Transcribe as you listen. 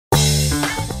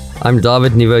I'm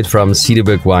David Nieuwoud from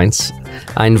Cederberg Wines.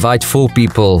 I invite 4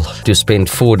 people to spend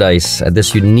 4 days at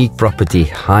this unique property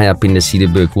high up in the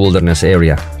Cederberg wilderness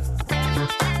area.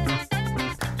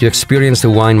 To experience the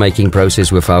winemaking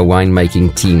process with our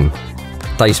winemaking team,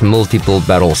 taste multiple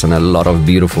barrels and a lot of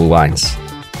beautiful wines.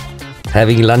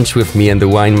 Having lunch with me and the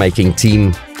winemaking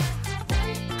team,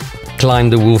 climb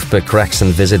the Wolfberg cracks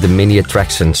and visit the many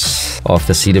attractions of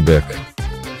the Cederberg.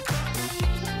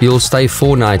 You'll stay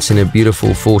 4 nights in a beautiful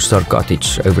 4-star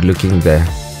cottage overlooking the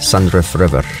Sunriff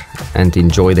River and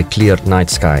enjoy the clear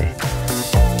night sky.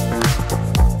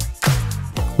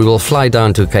 We will fly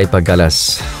down to Cape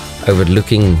Winemakers,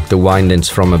 overlooking the winelands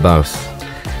from above,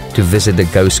 to visit the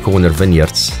Ghost Corner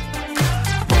vineyards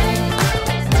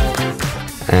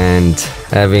and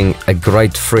having a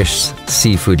great fresh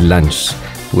seafood lunch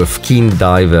with keen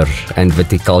diver and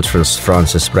viticulturist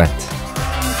Francis Pratt.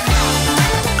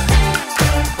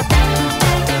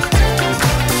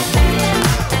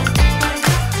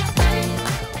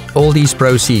 All these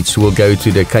proceeds will go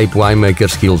to the Cape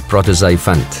Winemakers Guild Protégé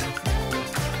Fund.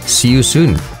 See you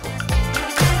soon!